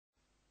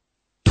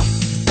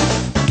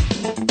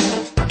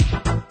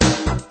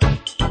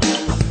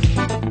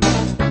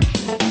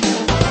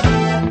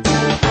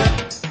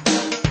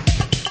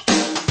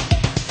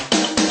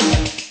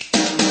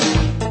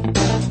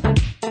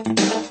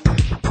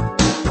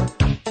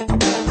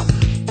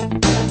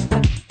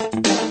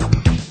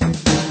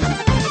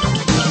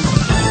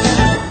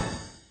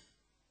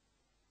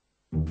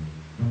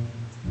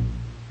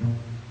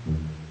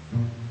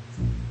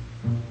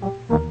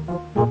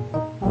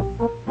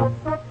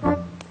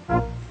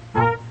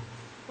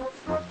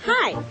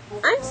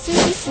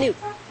Snoop,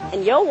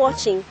 and you're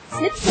watching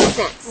SNIPS and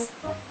SNAPS.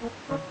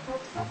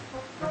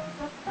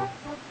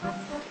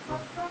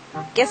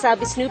 Guess I'll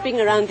be snooping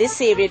around this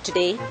area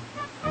today.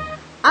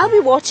 I'll be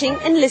watching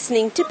and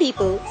listening to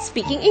people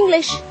speaking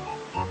English.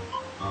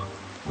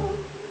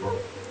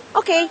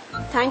 Okay,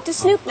 time to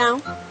snoop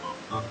now.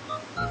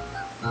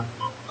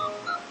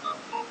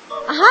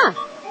 Aha!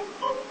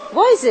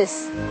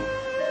 Voices!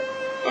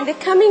 And they're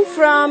coming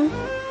from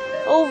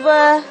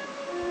over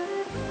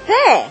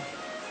there.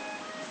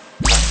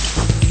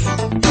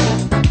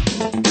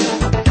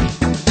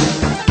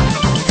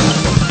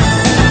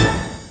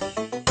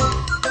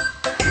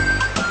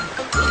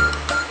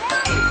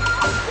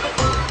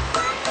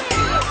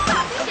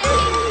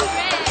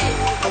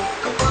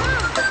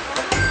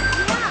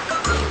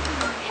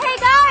 Hey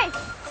guys,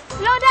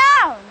 slow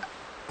down.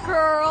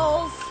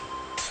 Girls.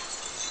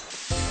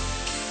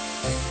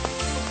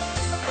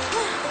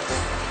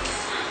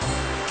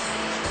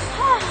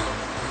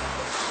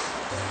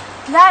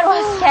 That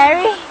was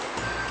scary.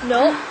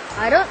 No,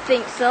 I don't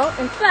think so.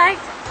 In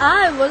fact,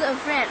 I wasn't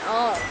afraid at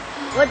all.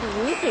 What do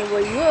you think? Were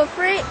you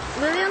afraid,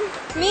 William?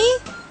 Me?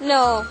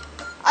 No.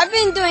 I've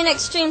been doing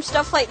extreme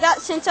stuff like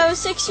that since I was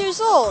 6 years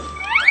old.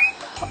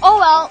 Oh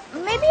well,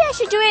 maybe I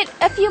should do it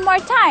a few more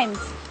times.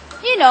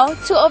 You know,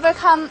 to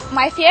overcome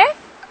my fear.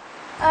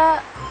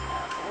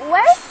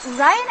 Where's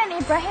Ryan and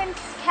Ibrahim's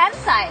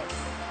campsite?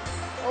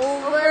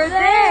 Over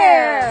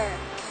there.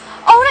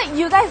 Oh, no,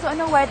 you guys don't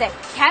know where they're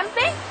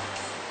camping?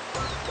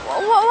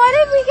 What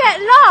if we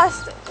get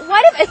lost?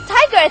 What if a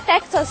tiger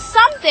attacks or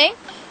something?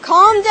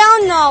 Calm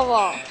down,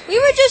 Nawal. We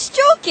were just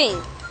joking.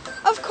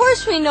 Of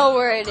course we know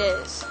where it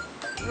is.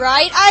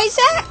 Right,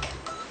 Isaac?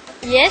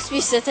 Yes, we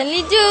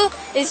certainly do.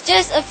 It's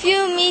just a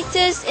few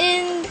meters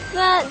in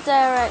that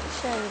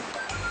direction.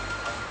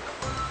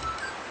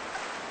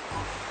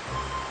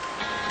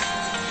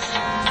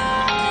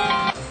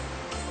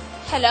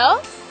 Hello?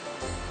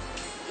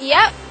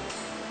 Yep.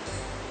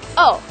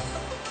 Oh.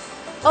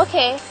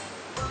 Okay.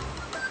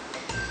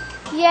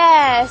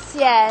 Yes.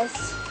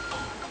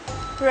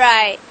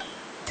 Right.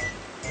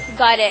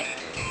 Got it.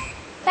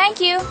 Thank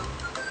you.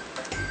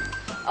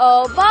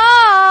 Oh,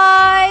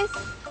 boys!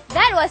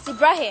 That was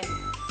Ibrahim.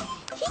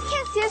 He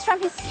can see us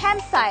from his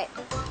campsite.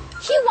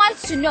 He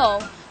wants to know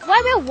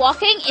why we're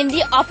walking in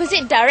the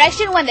opposite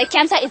direction when the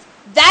campsite is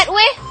that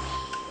way.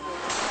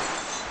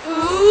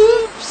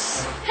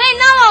 Oops. Hey,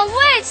 Noah,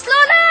 wait!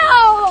 Slow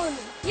down!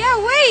 Yeah,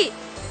 wait.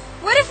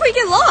 What if we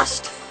get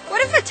lost?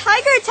 What if a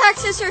tiger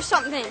attacks us or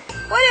something?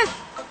 What if...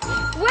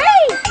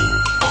 Wait!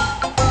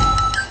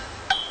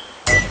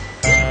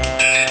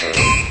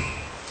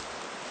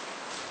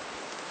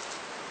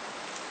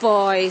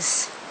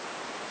 Boys.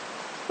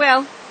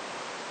 Well,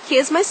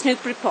 here's my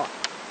Snoop report.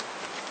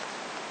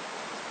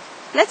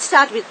 Let's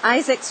start with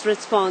Isaac's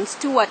response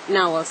to what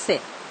Nawal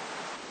said.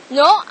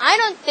 No, I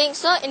don't think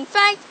so. In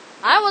fact,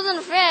 I wasn't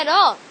afraid at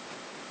all.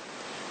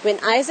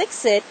 When Isaac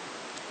said,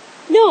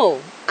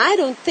 "No, I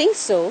don't think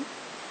so,"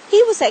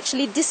 he was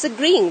actually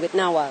disagreeing with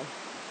Nawal.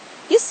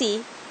 You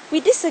see, we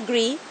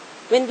disagree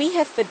when we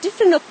have a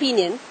different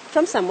opinion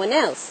from someone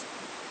else.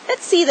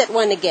 Let's see that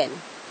one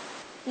again.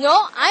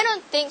 No, I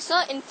don't think so.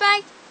 In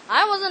fact,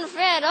 I wasn't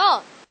afraid at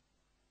all.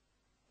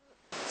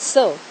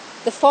 So,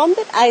 the form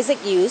that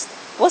Isaac used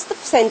was the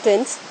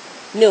sentence,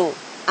 "No,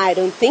 I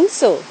don't think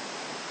so."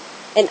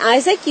 And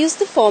Isaac used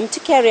the form to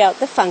carry out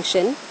the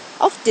function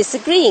of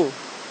disagreeing.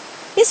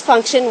 His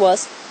function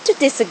was to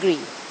disagree.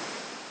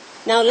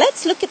 Now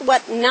let's look at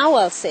what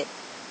Nawal said.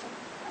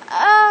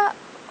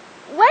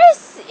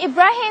 Where's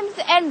Ibrahim's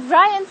and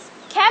Ryan's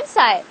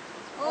campsite?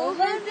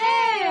 Over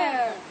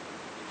there.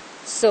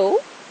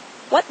 So,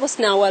 what was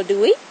Nawal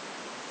doing?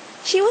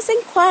 She was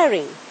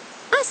inquiring,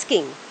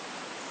 asking.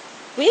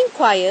 We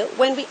inquire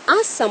when we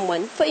ask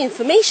someone for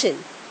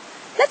information.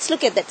 Let's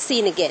look at that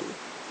scene again.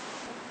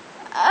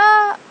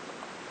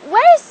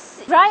 Where's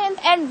Ryan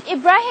and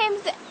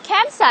Ibrahim's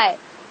campsite?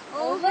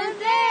 Over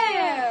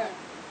there.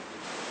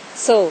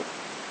 So,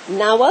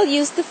 Nawal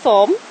used the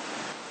form,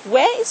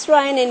 "Where is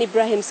Ryan and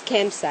Ibrahim's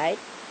campsite?"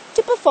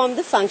 to perform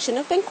the function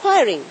of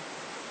inquiring.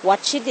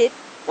 What she did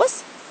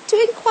was to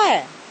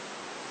inquire.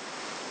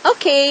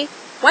 Okay,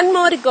 one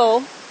more to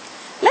go.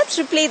 Let's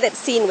replay that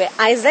scene where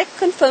Isaac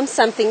confirms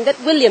something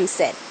that William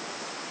said.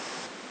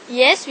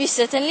 Yes, we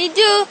certainly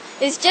do.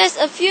 It's just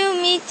a few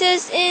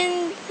meters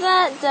in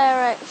that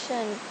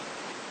direction.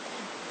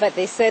 But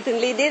they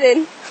certainly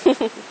didn't.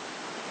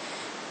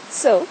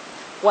 So,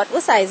 what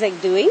was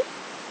Isaac doing?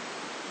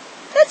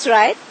 That's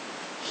right.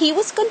 He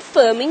was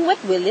confirming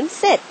what William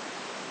said.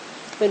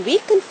 When we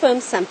confirm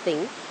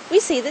something, we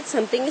say that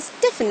something is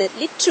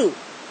definitely true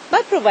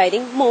by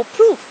providing more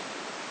proof.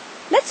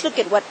 Let's look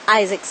at what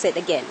Isaac said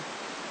again.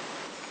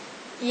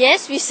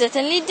 Yes, we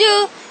certainly do.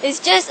 It's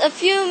just a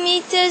few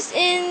meters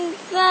in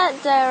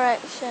that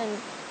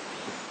direction.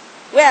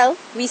 Well,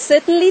 we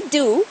certainly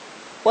do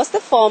was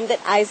the form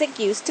that Isaac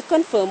used to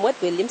confirm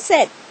what William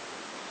said.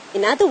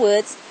 In other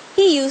words,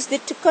 he used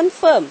it to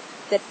confirm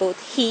that both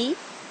he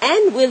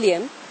and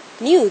William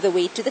knew the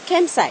way to the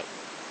campsite.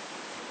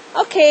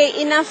 Okay,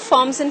 enough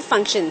forms and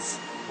functions.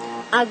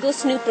 I'll go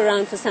snoop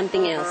around for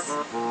something else.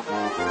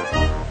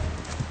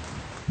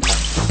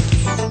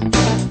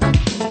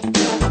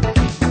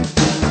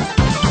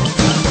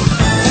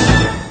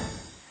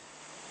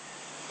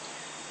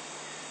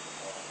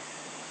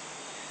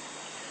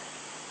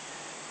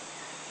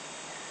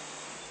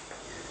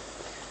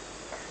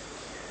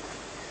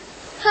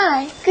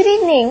 Hi, good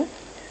evening.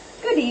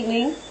 Good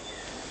evening.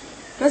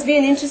 Must be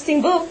an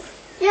interesting book.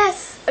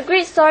 Yes, a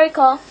great story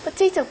called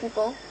Potato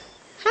People.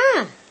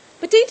 Ha!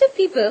 Potato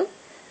People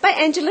by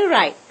Angela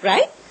Wright,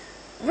 right?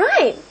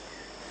 Right.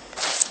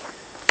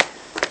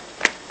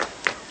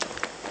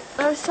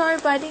 Sorry,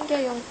 but I didn't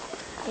get your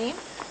name.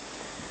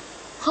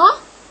 Huh?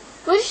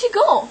 Where did she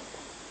go?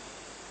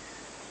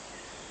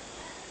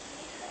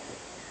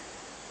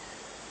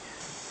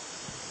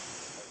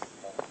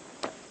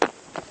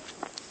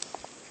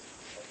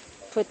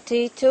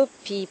 Potato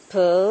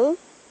People,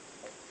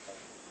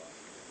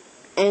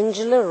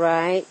 Angela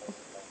Wright.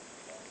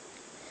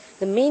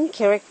 The main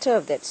character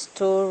of that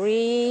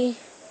story,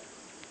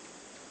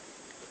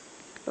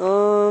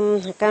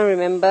 I can't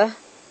remember.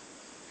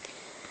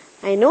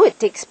 I know it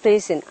takes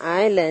place in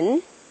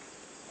Ireland.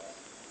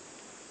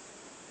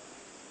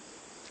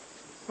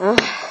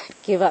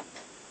 Give up.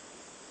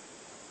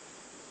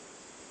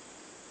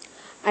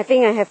 I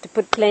think I have to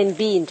put plan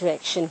B into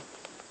action.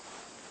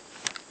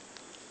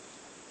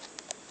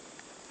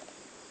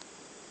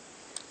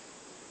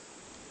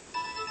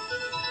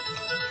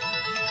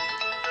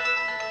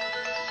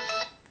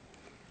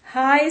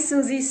 Hi,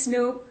 Susie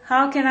Snoop.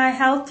 How can I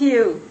help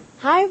you?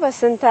 Hi,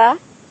 Vasanta.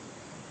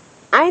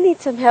 I need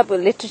some help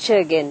with literature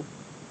again.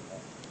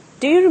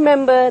 Do you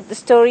remember the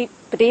story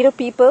Potato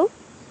People?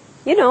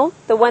 You know,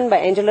 the one by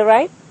Angela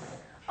Wright?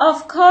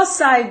 Of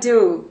course I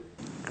do.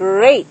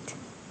 Great.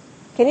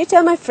 Can you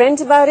tell my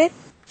friends about it?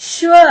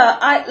 Sure,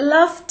 I'd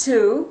love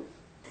to.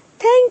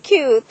 Thank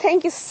you.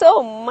 Thank you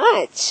so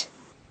much.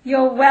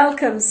 You're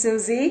welcome,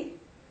 Susie.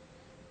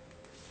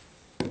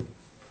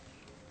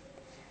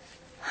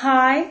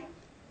 Hi,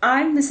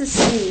 I'm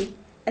Mrs. Lee,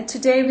 and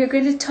today we're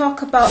going to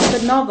talk about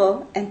the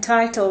novel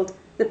entitled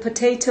The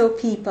Potato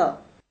People.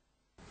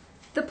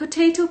 The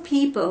Potato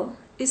People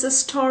is a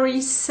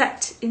story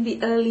set in the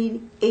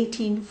early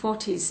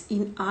 1840s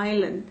in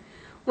Ireland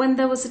when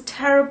there was a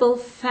terrible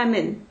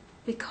famine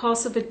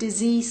because of a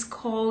disease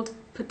called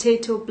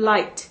potato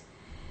blight.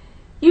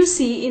 You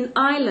see, in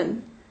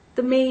Ireland,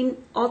 the main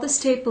or the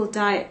staple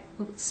diet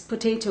was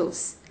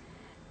potatoes,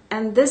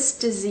 and this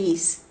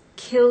disease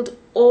killed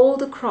all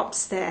the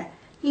crops there,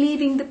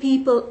 leaving the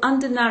people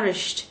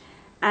undernourished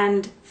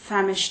and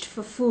famished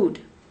for food.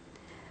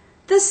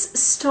 This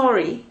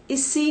story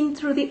is seen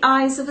through the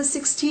eyes of a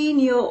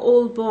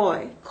 16-year-old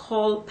boy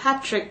called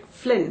Patrick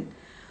Flynn,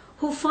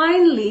 who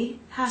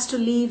finally has to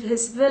leave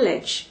his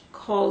village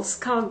called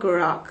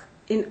Skulgarach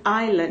in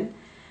Ireland,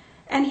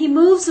 and he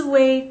moves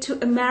away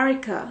to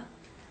America.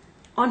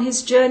 On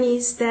his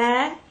journeys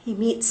there, he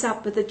meets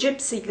up with a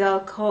gypsy girl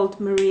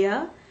called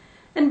Maria,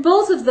 and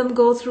both of them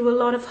go through a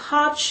lot of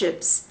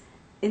hardships.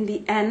 In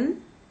the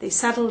end, they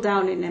settle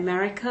down in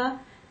America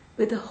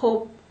with the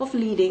hope of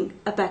leading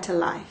a better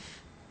life.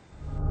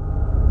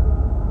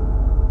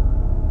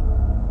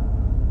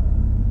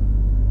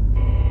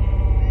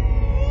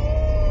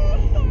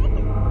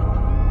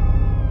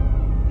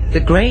 The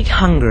Great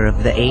Hunger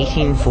of the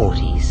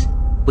 1840s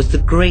was the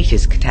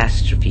greatest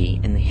catastrophe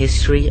in the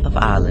history of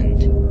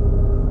Ireland.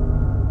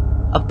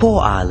 A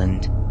poor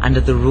Ireland,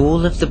 under the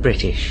rule of the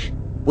British,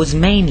 was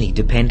mainly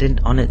dependent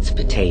on its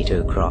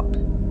potato crop.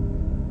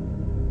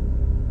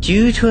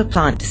 Due to a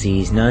plant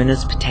disease known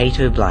as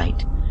potato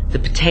blight, the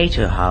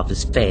potato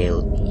harvest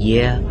failed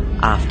year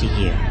after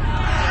year.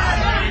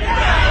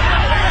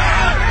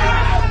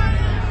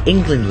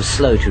 England was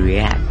slow to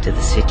react to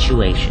the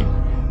situation.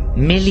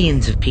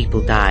 Millions of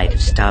people died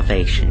of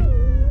starvation,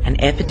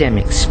 and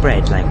epidemics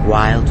spread like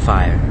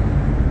wildfire.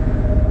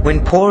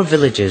 When poor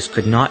villagers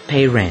could not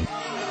pay rent,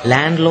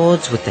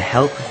 landlords, with the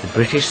help of the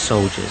British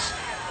soldiers,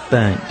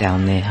 burnt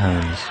down their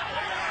homes.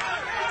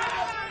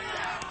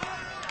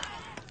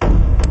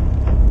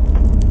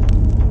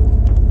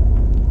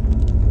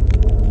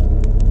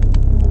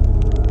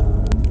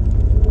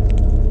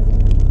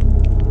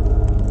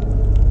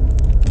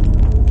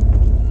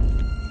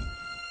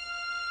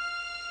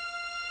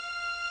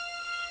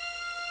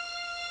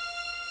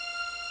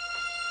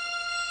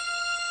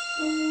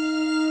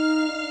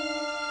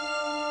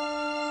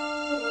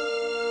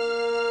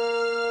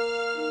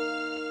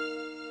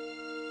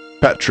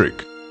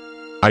 Patrick,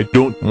 I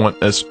don't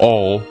want us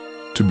all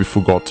to be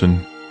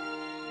forgotten.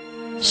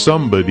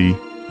 Somebody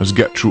must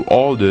get through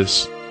all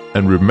this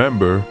and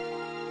remember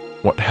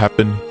what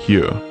happened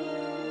here.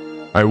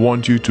 I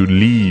want you to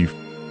leave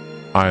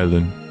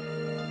Ireland.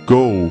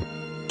 Go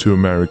to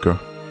America.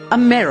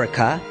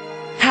 America?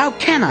 How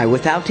can I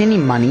without any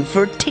money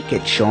for a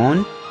ticket,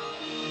 Sean?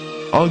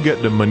 I'll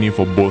get the money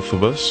for both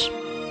of us.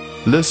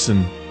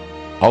 Listen,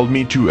 I'll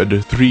meet you at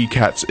the Three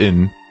Cats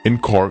Inn in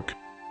Cork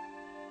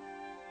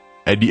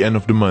at the end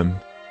of the month.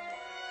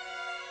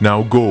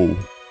 Now go.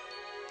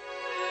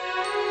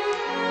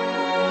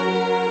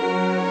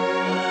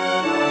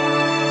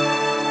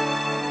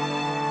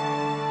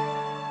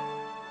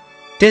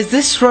 Does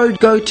this road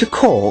go to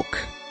Cork?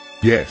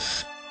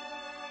 Yes,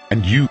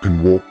 and you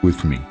can walk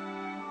with me.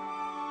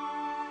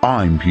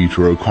 I'm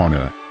Peter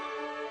O'Connor,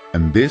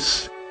 and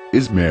this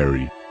is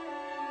Mary.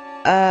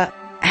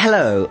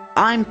 Hello,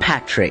 I'm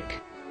Patrick.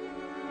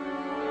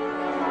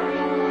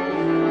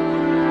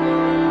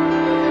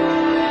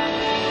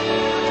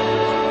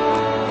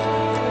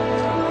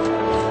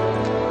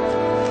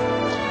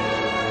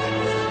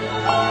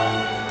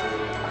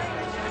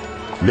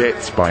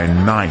 Let's buy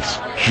a nice,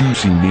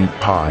 juicy meat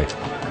pie.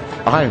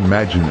 I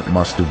imagine it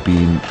must have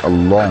been a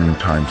long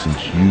time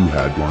since you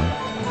had one.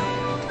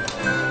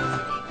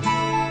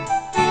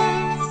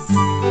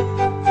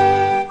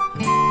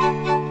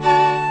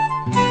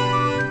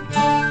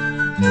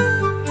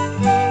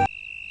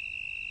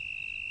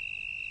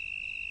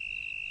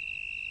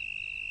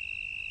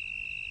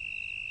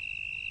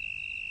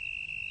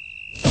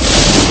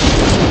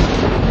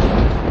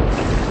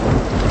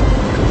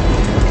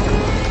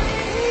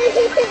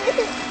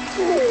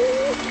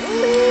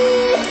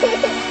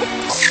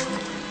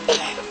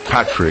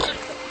 Patrick,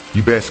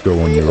 you best go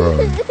on your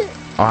own.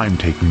 I'm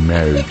taking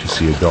Mary to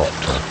see a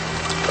doctor.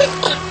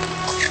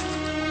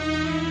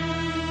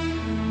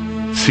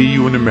 See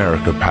you in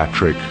America,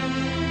 Patrick.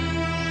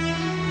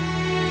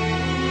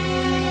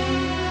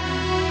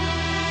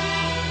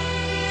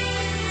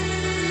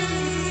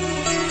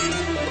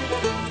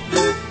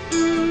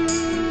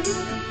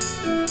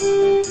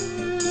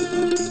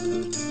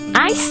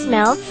 I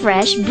smell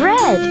fresh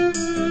bread.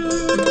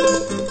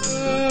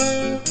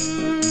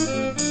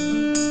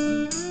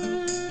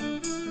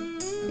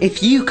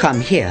 If you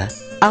come here,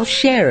 I'll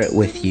share it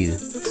with you.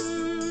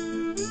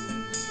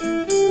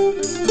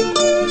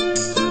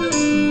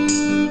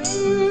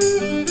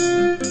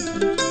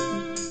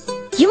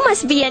 You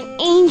must be an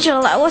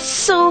angel. I was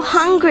so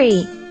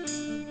hungry.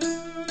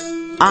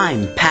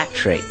 I'm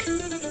Patrick.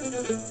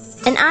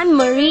 And I'm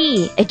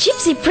Marie, a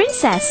gypsy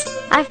princess.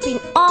 I've been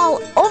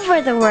all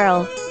over the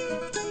world.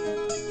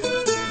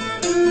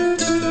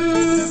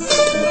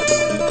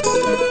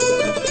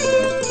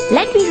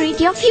 Let me read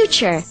your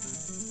future.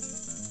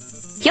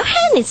 Your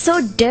hand is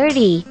so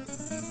dirty.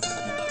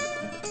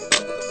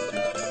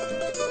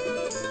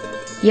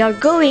 You're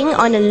going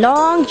on a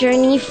long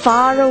journey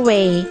far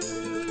away.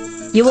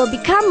 You will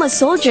become a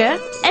soldier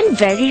and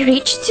very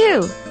rich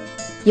too.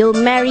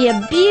 You'll marry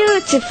a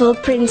beautiful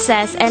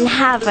princess and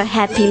have a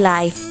happy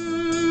life.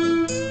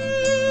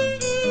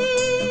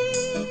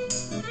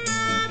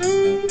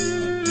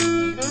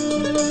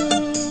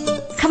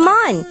 Come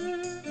on.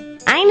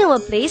 I know a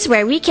place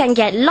where we can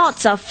get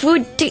lots of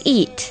food to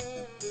eat.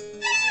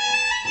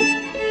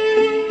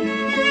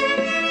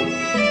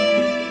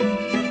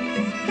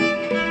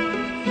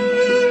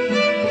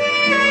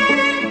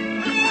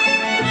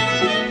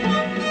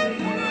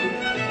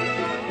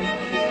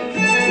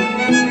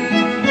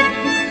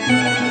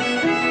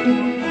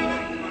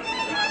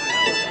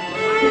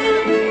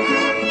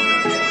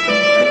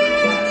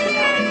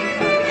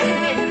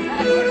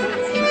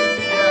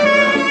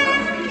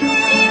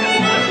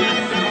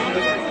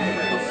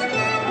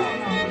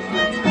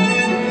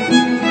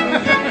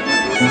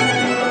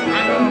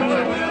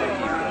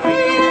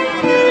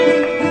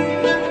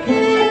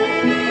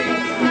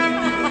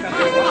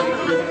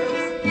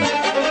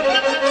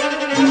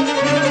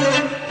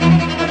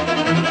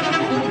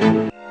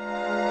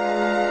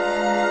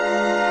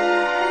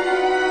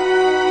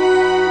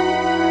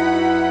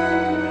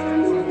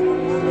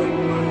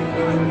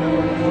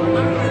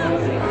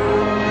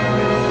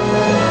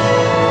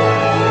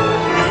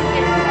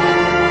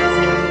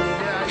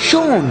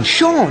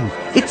 Sean,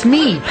 it's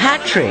me,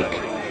 Patrick.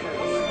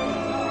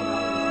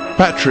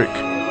 Patrick,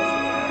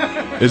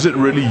 is it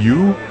really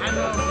you?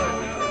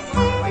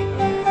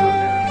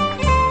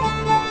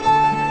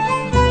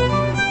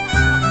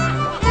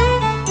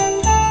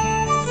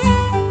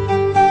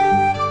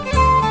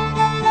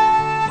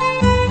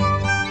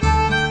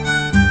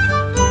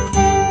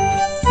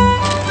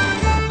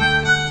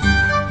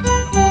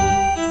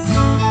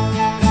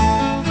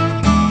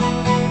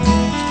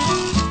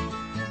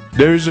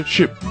 There is a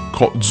ship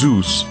called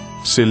Zeus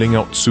sailing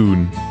out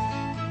soon.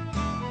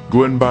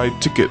 Go and buy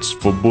tickets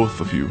for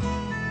both of you.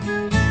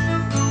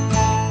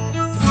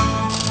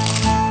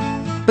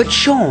 But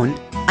Sean,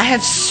 I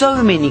have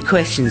so many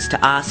questions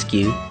to ask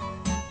you.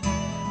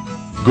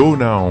 Go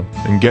now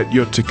and get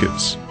your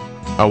tickets.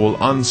 I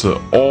will answer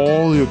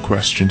all your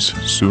questions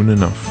soon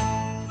enough.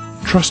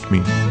 Trust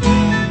me.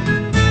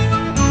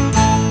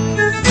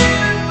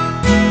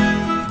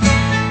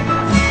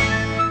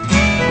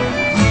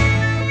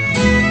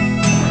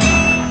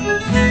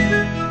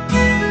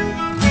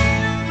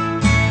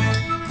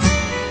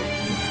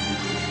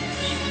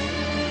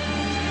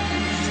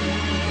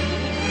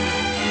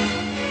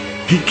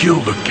 He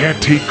killed the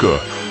caretaker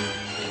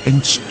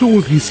and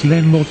stole his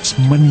landlord's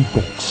money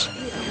box.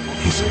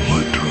 He's a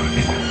murderer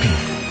and a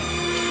thief.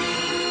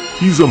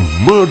 He's a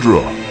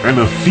murderer and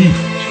a thief.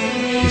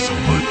 He's a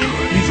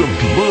murderer. He's a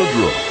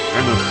murderer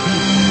and a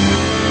thief.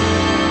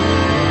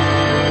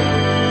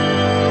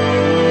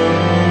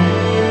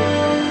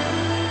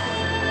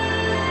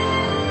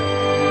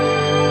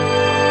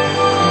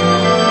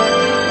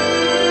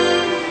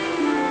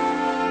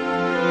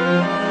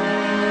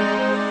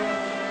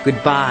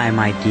 Goodbye,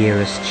 my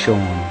dearest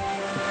Sean.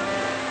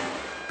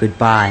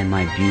 Goodbye,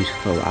 my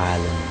beautiful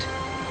island.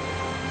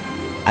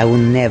 I will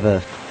never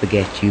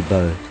forget you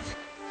both.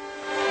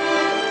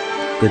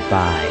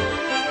 Goodbye.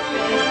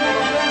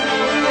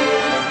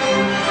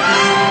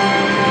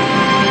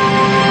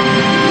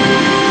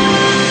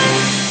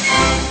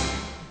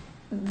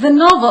 The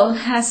novel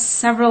has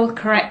several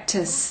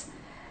characters,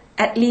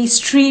 at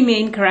least 3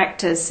 main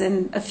characters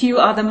and a few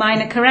other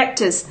minor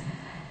characters.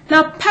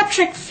 Now,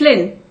 Patrick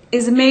Flynn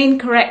is the main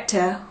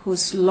character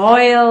who's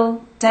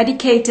loyal,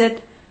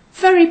 dedicated,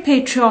 very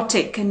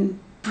patriotic and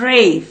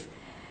brave.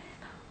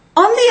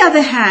 On the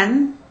other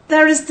hand,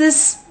 there is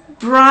this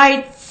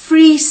bright,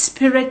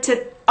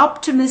 free-spirited,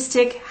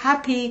 optimistic,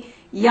 happy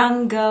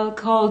young girl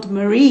called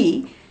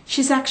Marie.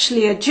 She's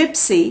actually a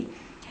gypsy,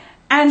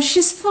 and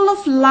she's full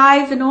of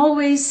life and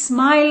always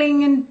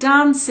smiling and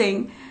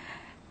dancing.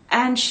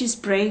 And she's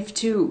brave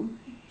too.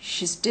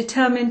 She's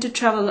determined to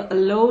travel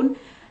alone,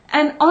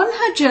 and on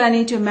her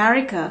journey to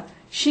America,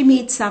 she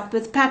meets up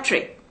with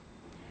Patrick.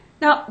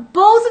 Now,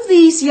 both of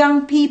these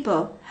young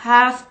people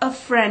have a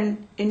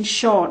friend in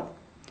Sean.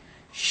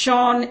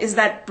 Sean is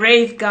that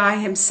brave guy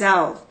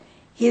himself.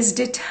 He is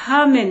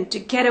determined to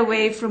get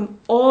away from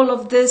all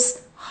of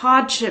this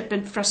hardship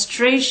and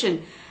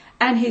frustration,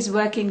 and he's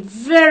working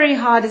very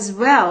hard as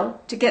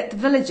well to get the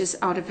villagers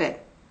out of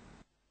it.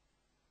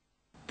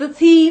 The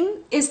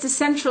theme is the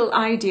central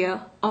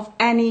idea of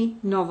any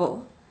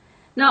novel.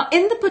 Now,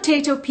 in The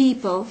Potato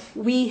People,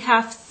 we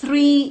have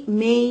 3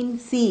 main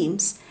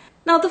themes.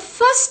 Now, the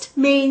first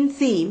main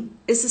theme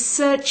is a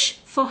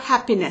search for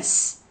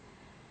happiness.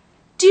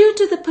 Due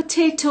to the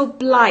potato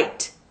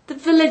blight, the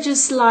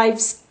villagers'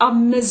 lives are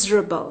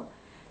miserable.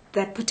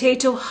 Their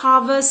potato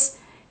harvest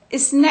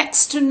is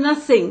next to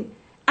nothing,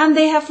 and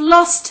they have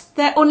lost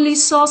their only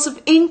source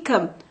of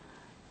income.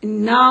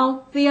 And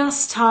now they are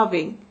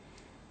starving.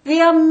 They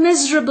are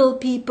miserable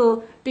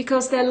people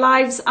because their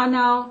lives are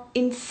now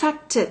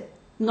infected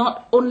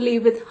not only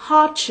with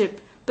hardship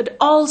but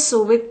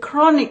also with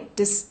chronic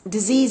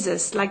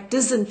diseases like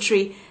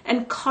dysentery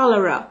and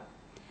cholera.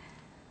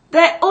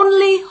 Their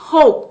only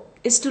hope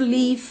is to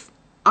leave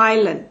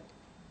Ireland,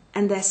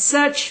 and their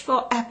search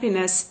for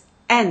happiness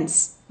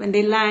ends when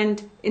they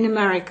land in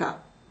America.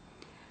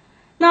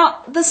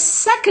 Now, the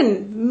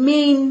second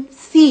main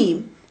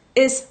theme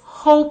is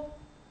hope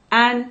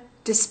and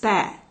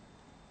despair.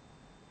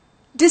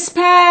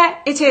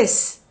 Despair it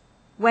is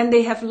when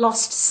they have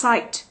lost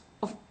sight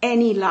of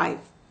any life.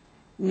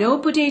 No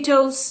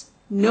potatoes,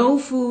 no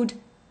food,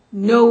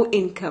 no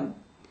income.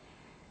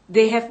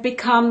 They have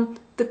become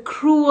the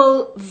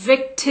cruel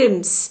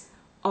victims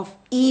of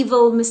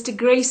evil Mr.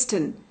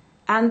 Grayston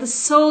and the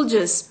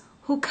soldiers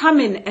who come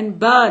in and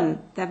burn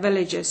their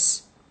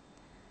villages.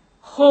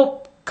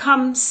 Hope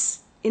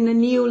comes in a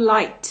new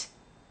light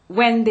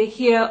when they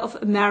hear of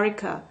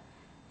America,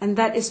 and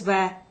that is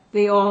where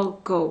they all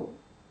go.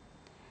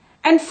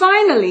 And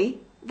finally,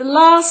 the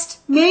last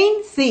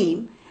main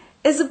theme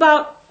is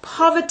about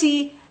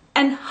poverty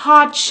and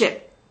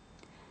hardship.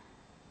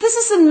 This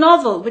is a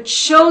novel which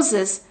shows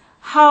us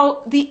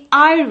how the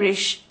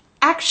Irish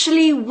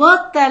actually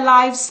work their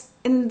lives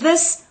in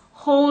this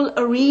whole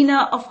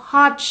arena of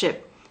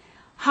hardship,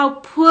 how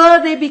poor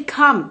they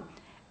become,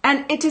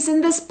 and it is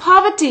in this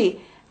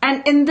poverty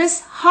and in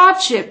this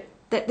hardship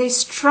that they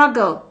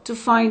struggle to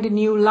find a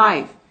new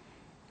life,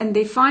 and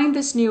they find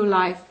this new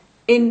life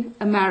in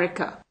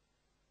America.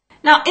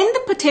 Now, in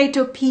The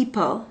Potato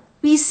People,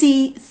 we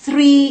see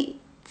 3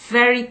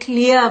 very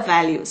clear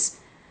values.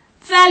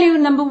 Value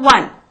number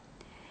 1.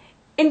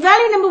 In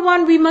value number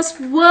 1, we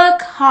must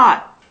work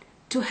hard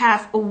to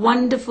have a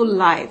wonderful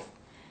life.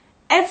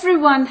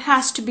 Everyone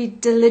has to be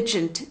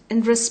diligent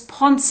and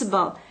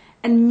responsible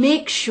and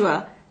make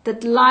sure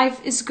that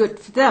life is good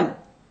for them.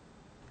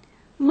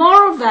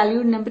 Moral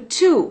value number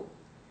 2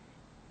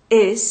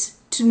 is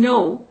to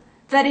know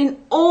that in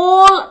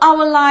all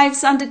our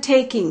life's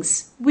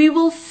undertakings, we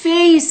will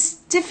face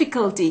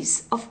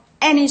difficulties of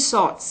any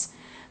sorts,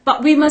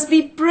 but we must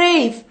be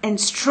brave and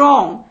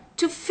strong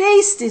to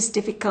face these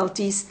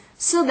difficulties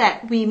so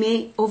that we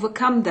may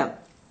overcome them.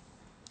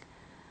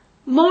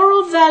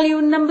 Moral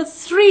value number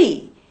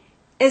 3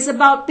 is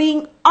about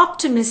being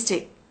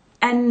optimistic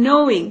and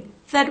knowing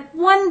that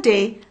one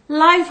day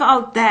life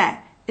out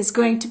there is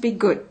going to be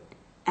good,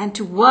 and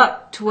to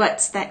work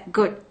towards that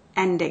good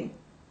ending.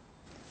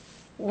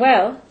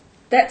 Well,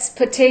 that's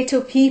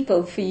Potato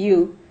People for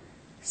you.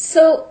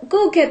 So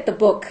go get the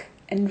book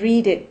and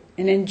read it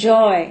and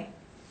enjoy.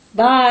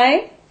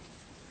 Bye.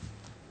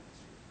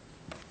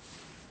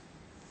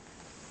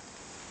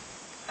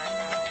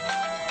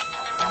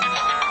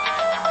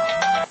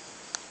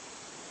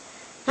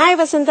 Hi,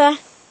 Vasanta.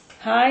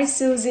 Hi,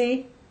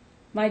 Susie.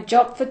 My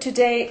job for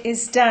today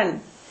is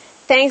done.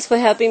 Thanks for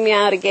helping me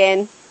out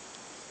again.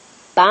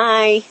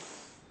 Bye.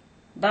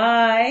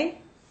 Bye.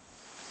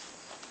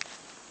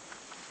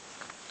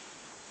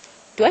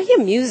 Do I hear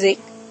music?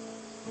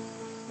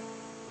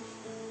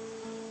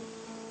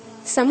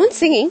 Someone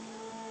singing?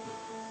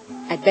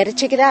 I'd better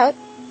check it out.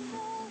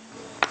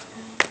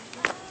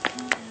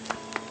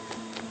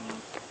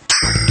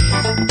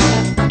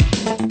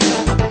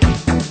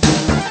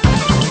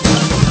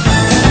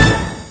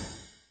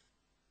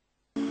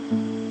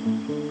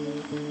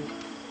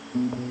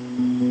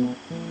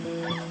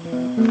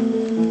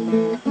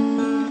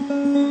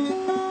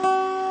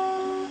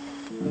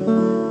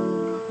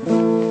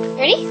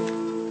 Ready?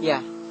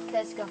 Yeah.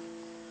 Let's go.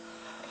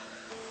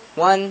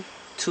 1,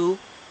 2,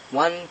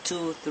 1,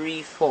 2,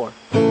 3, 4.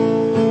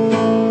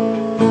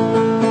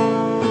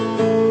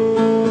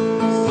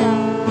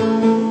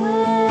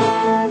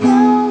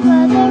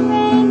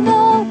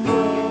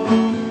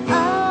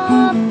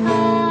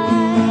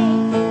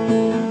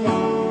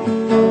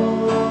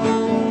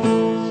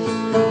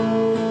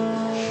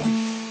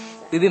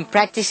 We've been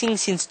practicing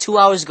since 2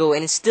 hours ago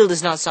and it still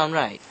does not sound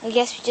right. I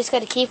guess we just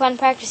gotta keep on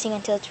practicing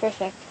until it's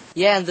perfect.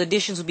 Yeah, and the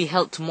auditions will be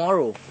held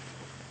tomorrow.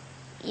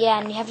 Yeah,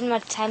 and we haven't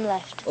much time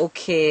left.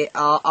 Okay,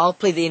 I'll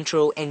play the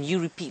intro and you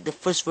repeat the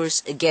first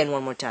verse again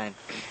one more time.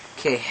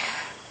 Okay.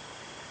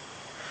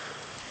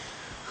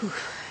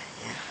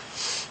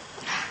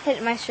 Hit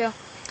it, Maestro.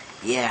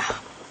 Yeah.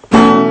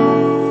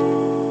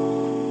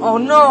 Oh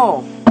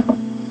no!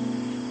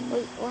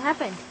 What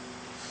happened?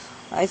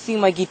 I think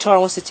my guitar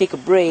wants to take a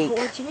break.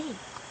 What do you mean?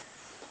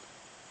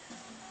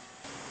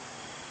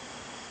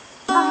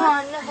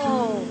 Oh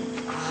no!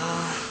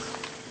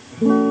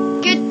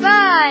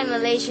 Goodbye,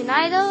 Malaysian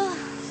Idol.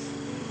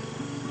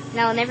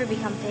 Now I'll never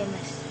become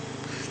famous.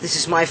 This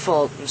is my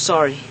fault. I'm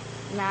sorry.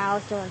 Now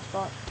it's no one's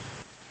fault.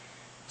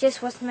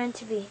 Just what's meant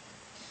to be.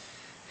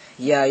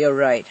 Yeah, you're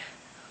right.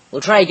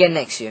 We'll try again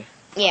next year.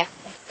 Yeah.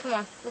 Come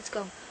on, let's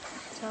go.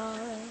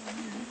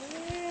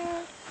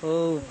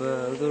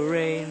 Over the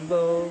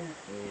rainbow.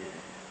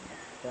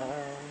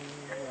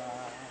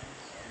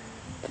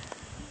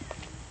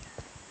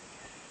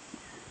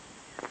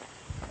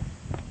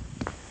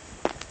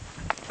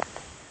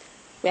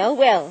 Well,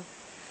 well,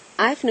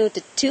 I've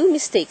noted 2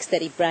 mistakes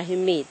that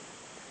Ibrahim made.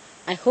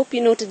 I hope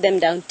you noted them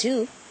down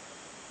too.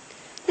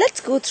 Let's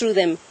go through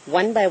them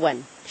one by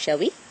one, shall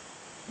we?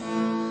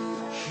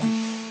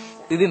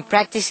 We've been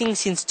practicing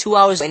since 2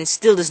 hours and it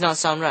still does not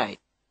sound right.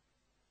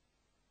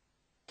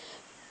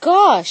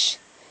 Gosh,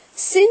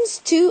 since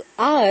 2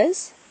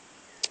 hours,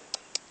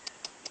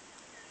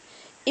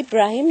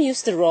 Ibrahim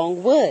used the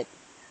wrong word.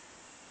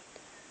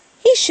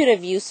 He should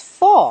have used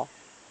for,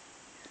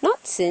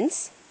 not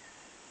since.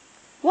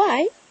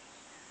 Why?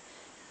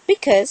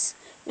 Because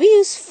we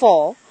use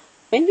for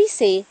when we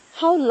say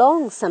how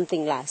long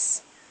something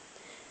lasts.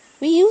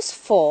 We use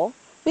for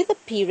with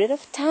a period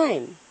of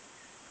time.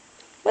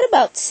 What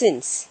about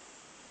since?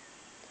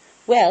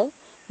 Well,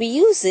 we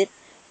use it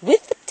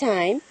with the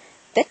time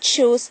that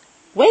shows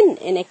when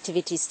an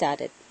activity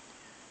started.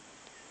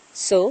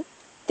 So,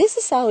 this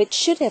is how it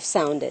should have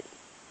sounded.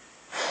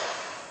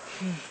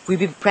 We've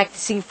been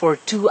practicing for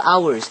 2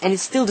 hours and it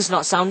still does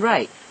not sound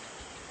right.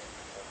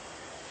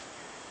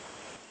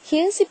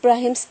 Here's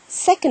Ibrahim's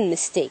second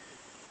mistake.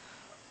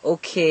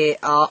 Okay,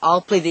 I'll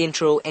play the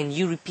intro and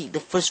you repeat the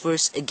first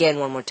verse again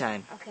one more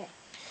time. Okay.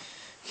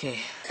 Okay.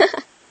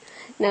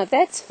 Now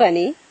that's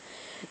funny.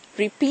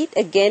 Repeat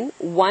again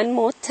one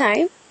more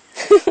time.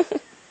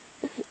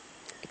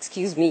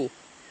 Excuse me.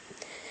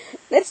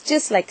 That's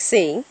just like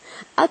saying,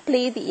 I'll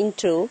play the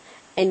intro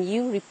and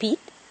you repeat,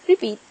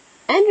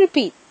 and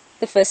repeat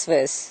the first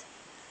verse.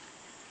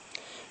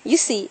 You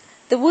see,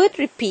 the word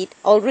repeat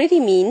already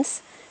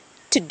means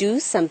to do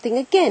something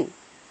again.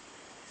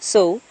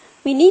 So,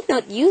 we need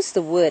not use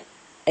the word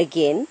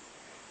again,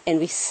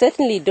 and we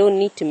certainly don't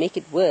need to make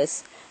it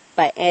worse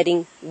by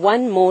adding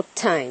one more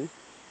time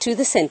to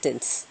the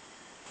sentence.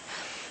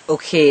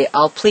 Okay,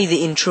 I'll play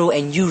the intro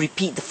and you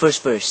repeat the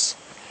first verse.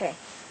 Okay.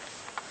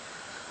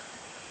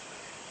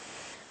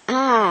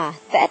 Ah,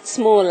 that's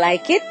more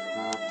like it.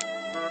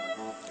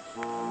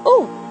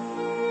 Oh,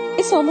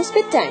 it's almost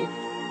bedtime.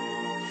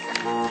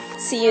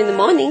 See you in the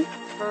morning.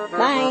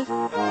 Bye.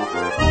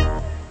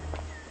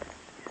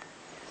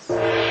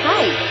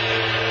 Hi.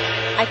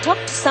 I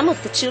talked to some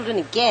of the children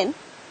again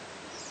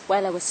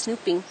while I was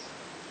snooping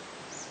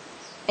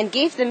and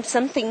gave them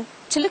something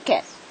to look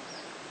at.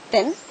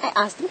 Then I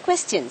asked them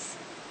questions.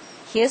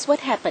 Here's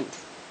what happened.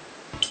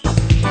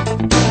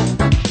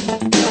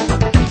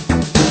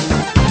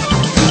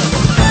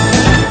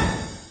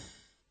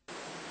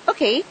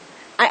 Okay,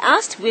 I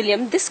asked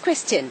William this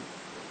question.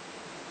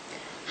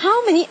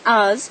 How many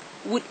hours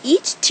would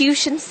each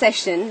tuition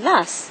session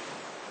last?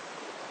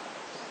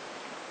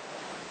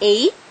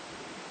 A,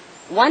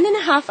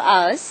 1.5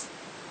 hours,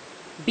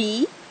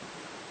 B,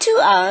 2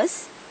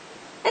 hours,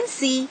 and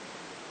C,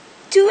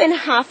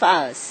 2.5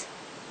 hours.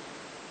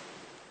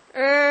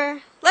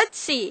 Let's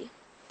see.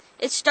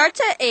 It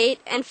starts at 8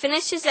 and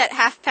finishes at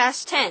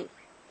 10:30.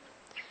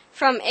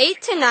 From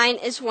 8 to 9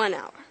 is 1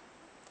 hour.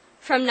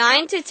 From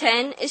 9 to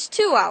 10 is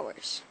 2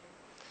 hours.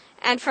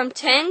 And from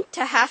 10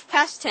 to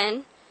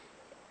 10:30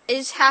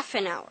 is half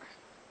an hour.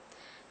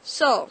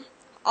 So,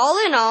 all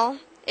in all,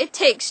 it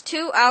takes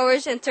 2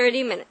 hours and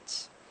 30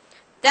 minutes.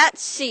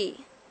 That's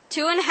C,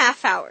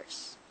 2.5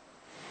 hours.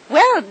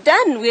 Well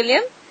done,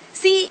 William.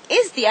 C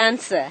is the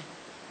answer.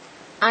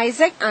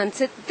 Isaac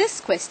answered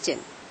this question.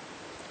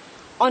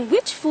 On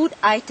which food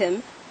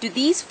item do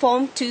these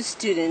Form 2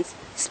 students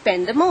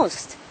spend the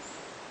most?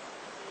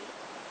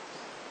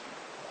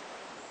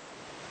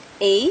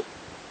 A,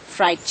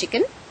 fried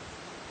chicken.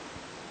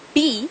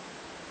 B,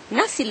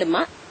 nasi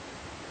lemak.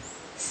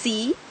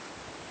 C,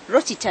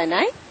 roti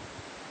canai?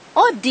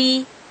 Or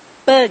D.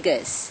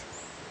 burgers?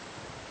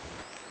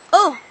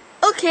 Oh,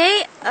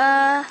 okay.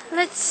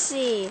 Let's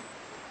see.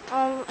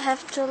 I'll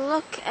have to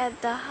look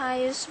at the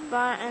highest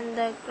bar in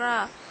the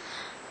graph.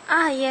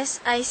 Ah, yes,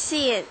 I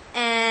see it.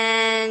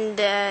 And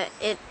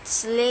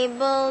it's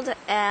labeled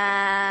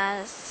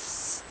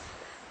as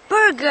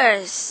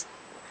burgers.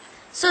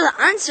 So the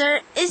answer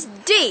is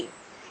D.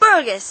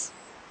 Burgers.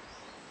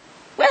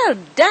 Well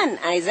done,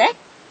 Isaac.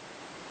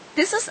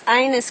 This is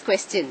Aina's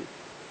question.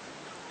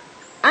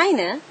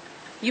 Aina,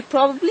 you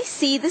probably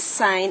see the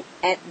sign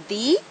at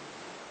the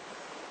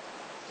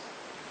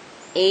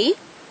A.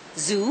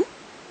 Zoo,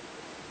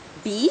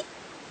 B.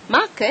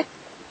 Market,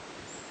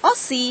 or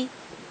C.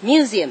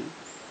 Museum?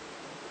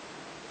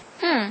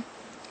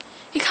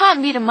 It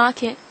can't be the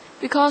market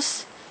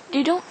because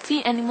they don't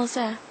feed animals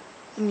there.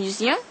 The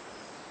museum?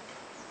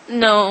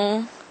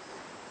 No.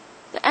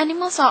 The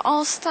animals are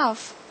all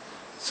stuffed,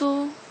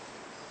 so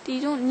they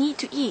don't need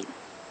to eat.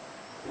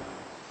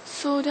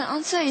 So the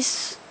answer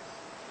is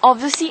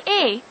obviously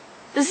A,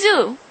 the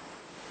zoo.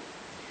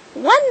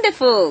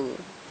 Wonderful!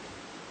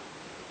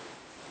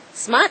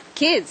 Smart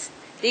kids,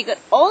 they got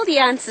all the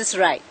answers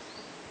right.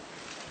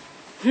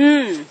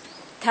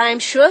 Time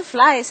sure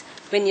flies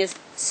when you're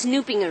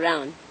snooping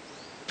around.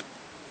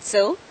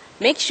 So,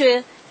 make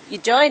sure you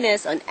join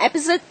us on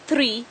episode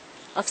 3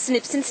 of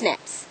Snips and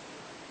Snaps.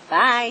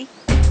 Bye!